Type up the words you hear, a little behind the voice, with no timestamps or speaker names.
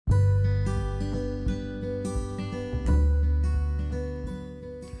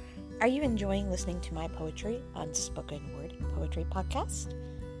Are you enjoying listening to my poetry on Spoken Word Poetry Podcast?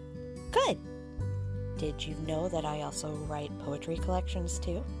 Good! Did you know that I also write poetry collections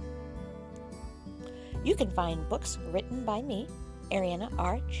too? You can find books written by me, Ariana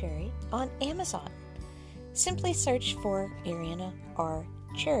R. Cherry, on Amazon. Simply search for Ariana R.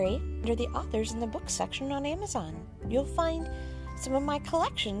 Cherry under the authors in the book section on Amazon. You'll find some of my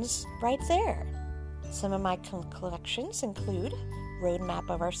collections right there. Some of my collections include Roadmap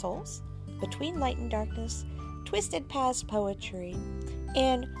of Our Souls, Between Light and Darkness, Twisted Paths Poetry,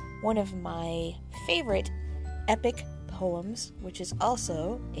 and one of my favorite epic poems, which is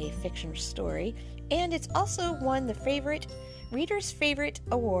also a fiction story, and it's also won the Reader's Favorite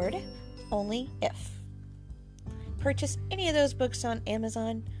Award, Only If. Purchase any of those books on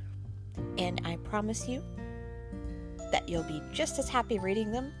Amazon, and I promise you that you'll be just as happy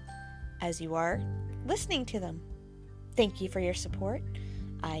reading them as you are listening to them. Thank you for your support.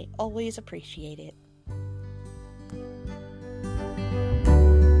 I always appreciate it.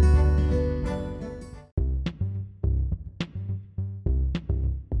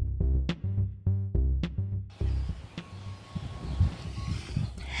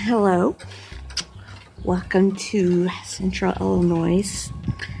 Hello. Welcome to Central Illinois.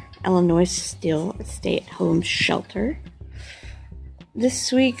 Illinois still a stay-at-home shelter.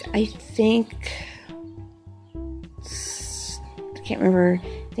 This week, I think, I can't remember,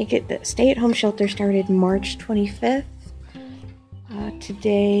 the stay-at-home shelter started March 25th.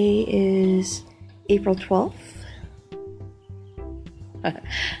 Today is April 12th.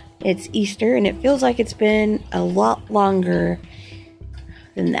 It's Easter, and it feels like it's been a lot longer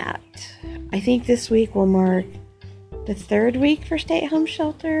than that. I think this week will mark the third week for stay-at-home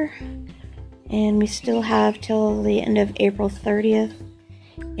shelter, and we still have till the end of April 30th,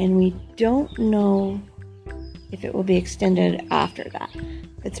 and we don't know if it will be extended after that.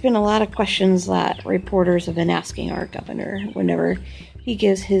 It's been a lot of questions that reporters have been asking our governor whenever he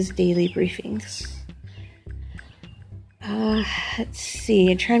gives his daily briefings. Let's see,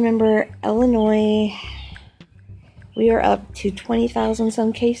 I'm trying to remember. Illinois, we are up to 20,000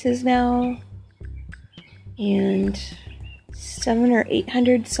 some cases now, and 700 or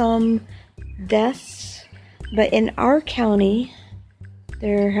 800 some deaths. But in our county,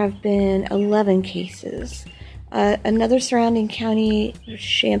 there have been 11 cases. Another surrounding county,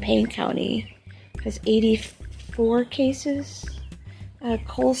 Champaign County, has 84 cases.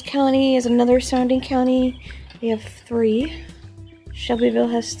 Coles County is another surrounding county. They have 3. Shelbyville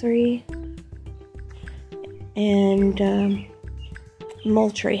has 3. And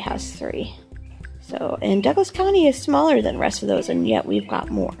Moultrie has 3. So, and Douglas County is smaller than the rest of those, and yet we've got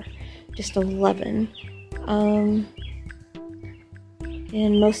more. Just 11.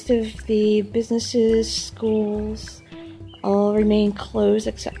 And most of the businesses, schools, all remain closed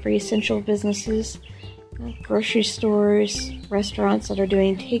except for essential businesses, grocery stores, restaurants that are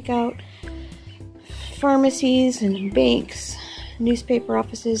doing takeout, pharmacies and banks, newspaper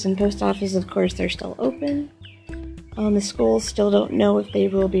offices and post offices, of course, they're still open. The schools still don't know if they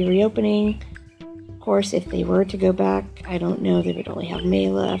will be reopening. Of course, if they were to go back, I don't know, they would only have May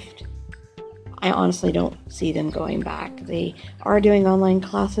left. I honestly don't see them going back. They are doing online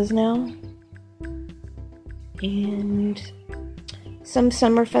classes now. And some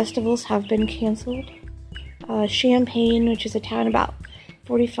summer festivals have been canceled. Champaign, which is a town about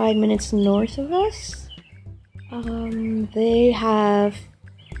 45 minutes north of us, they have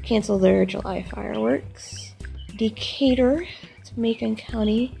canceled their July fireworks. Decatur, it's Macon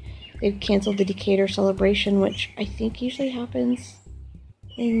County, they've canceled the Decatur celebration, which I think usually happens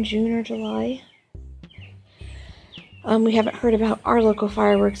in June or July. We haven't heard about our local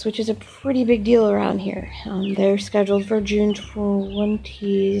fireworks, which is a pretty big deal around here. They're scheduled for June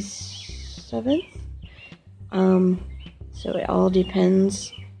 27th. So it all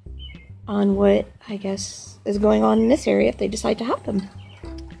depends on what, I guess, is going on in this area if they decide to have them.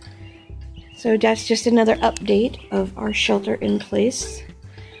 So that's just another update of our shelter in place.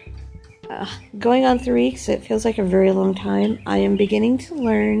 Going on 3 weeks, it feels like a very long time. I am beginning to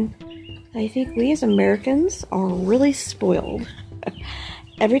learn, I think we as Americans are really spoiled.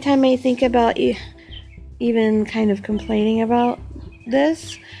 Every time I think about even kind of complaining about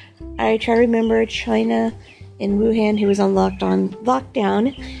this, I try to remember China in Wuhan, who was on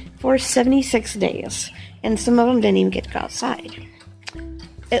lockdown for 76 days. And some of them didn't even get to go outside.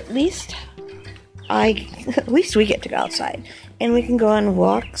 At least we get to go outside. And we can go on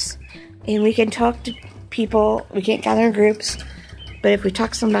walks. And we can talk to people. We can't gather in groups. But if we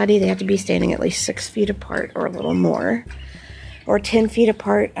talk to somebody, they have to be standing at least 6 feet apart or a little more. Or 10 feet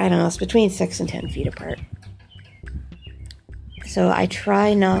apart. I don't know. It's between 6 and 10 feet apart. So I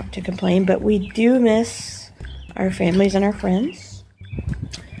try not to complain, but we do miss our families and our friends.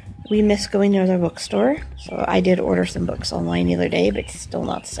 We miss going to the bookstore. So I did order some books online the other day, but it's still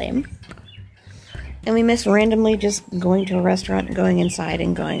not the same. And we miss randomly just going to a restaurant and going inside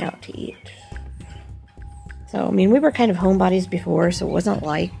and going out to eat. So, we were kind of homebodies before, so it wasn't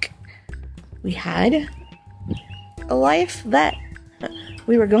like we had a life that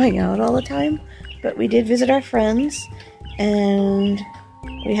we were going out all the time. But we did visit our friends, and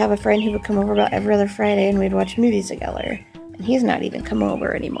we have a friend who would come over about every other Friday, and we'd watch movies together. And he's not even come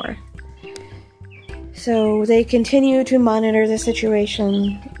over anymore. So they continue to monitor the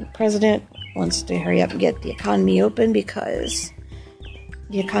situation. The president wants to hurry up and get the economy open because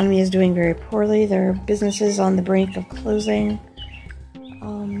the economy is doing very poorly. There are businesses on the brink of closing.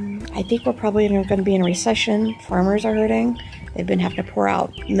 I think we're probably going to be in a recession. Farmers are hurting. They've been having to pour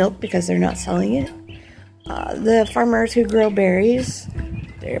out milk because they're not selling it. The farmers who grow berries,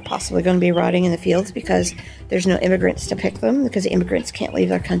 they're possibly going to be rotting in the fields because there's no immigrants to pick them, because the immigrants can't leave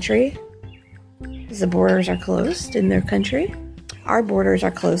their country. The borders are closed in their country. Our borders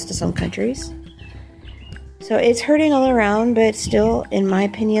are closed to some countries. So it's hurting all around, but still, in my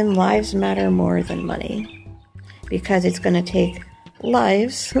opinion, lives matter more than money. Because it's going to take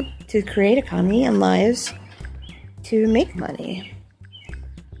lives to create economy and lives to make money.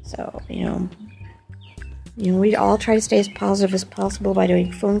 So, we all try to stay as positive as possible by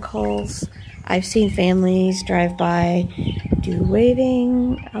doing phone calls. I've seen families drive by, do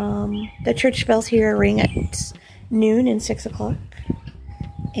waving. The church bells here ring at noon and 6 o'clock.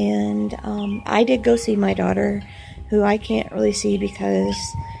 And I did go see my daughter, who I can't really see because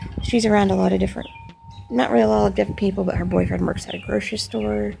she's around a lot of different people, but her boyfriend works at a grocery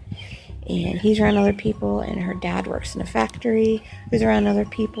store, and he's around other people, and her dad works in a factory who's around other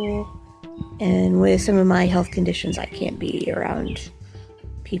people. And with some of my health conditions, I can't be around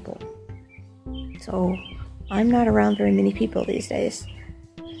people. So I'm not around very many people these days.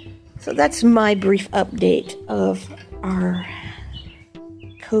 So that's my brief update of our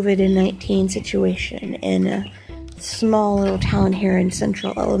COVID-19 situation in a small little town here in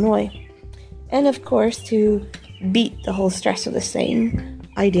central Illinois. And of course, to beat the whole stress of this thing,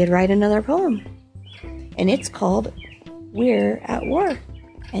 I did write another poem. And it's called We're at War.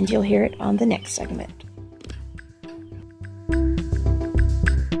 And you'll hear it on the next segment.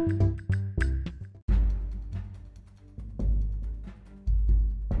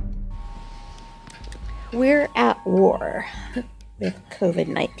 We're at war with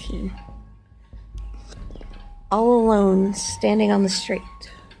COVID-19. All alone, standing on the street.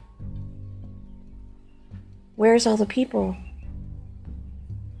 Where's all the people?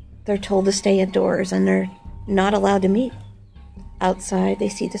 They're told to stay indoors and they're not allowed to meet. Outside, they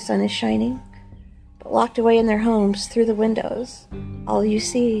see the sun is shining, but locked away in their homes through the windows, all you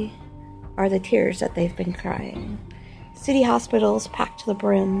see are the tears that they've been crying. City hospitals packed to the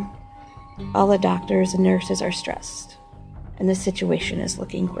brim. All the doctors and nurses are stressed, and the situation is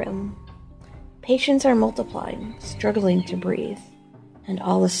looking grim. Patients are multiplying, struggling to breathe, and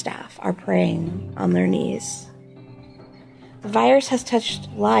all the staff are praying on their knees. The virus has touched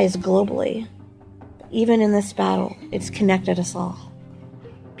lives globally. Even in this battle, it's connected us all.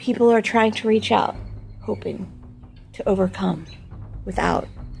 People are trying to reach out, hoping to overcome without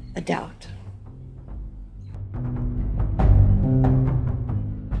a doubt.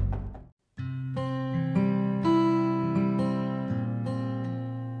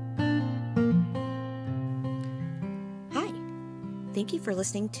 Hi, thank you for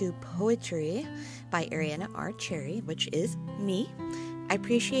listening to Poetry by Ariana R. Cherry, which is me. I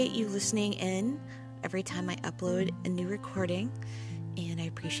appreciate you listening in every time I upload a new recording, and I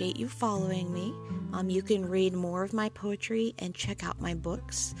appreciate you following me. You can read more of my poetry and check out my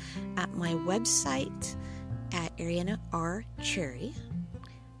books at my website at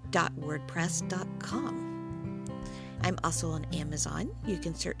arianarcherry.wordpress.com. I'm also on Amazon. You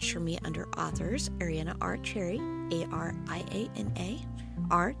can search for me under authors, Ariana R. Cherry, Ariana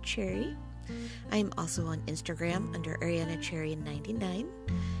R. Cherry. I'm also on Instagram under Ariana Cherry 99.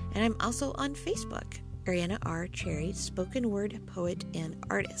 And I'm also on Facebook, Ariana R. Cherry, spoken word poet and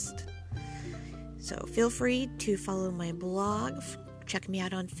artist. So feel free to follow my blog, check me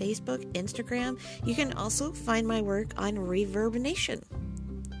out on Facebook, Instagram. You can also find my work on Reverb Nation.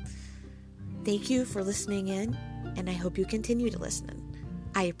 Thank you for listening in, and I hope you continue to listen.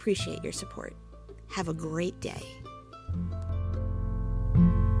 I appreciate your support. Have a great day.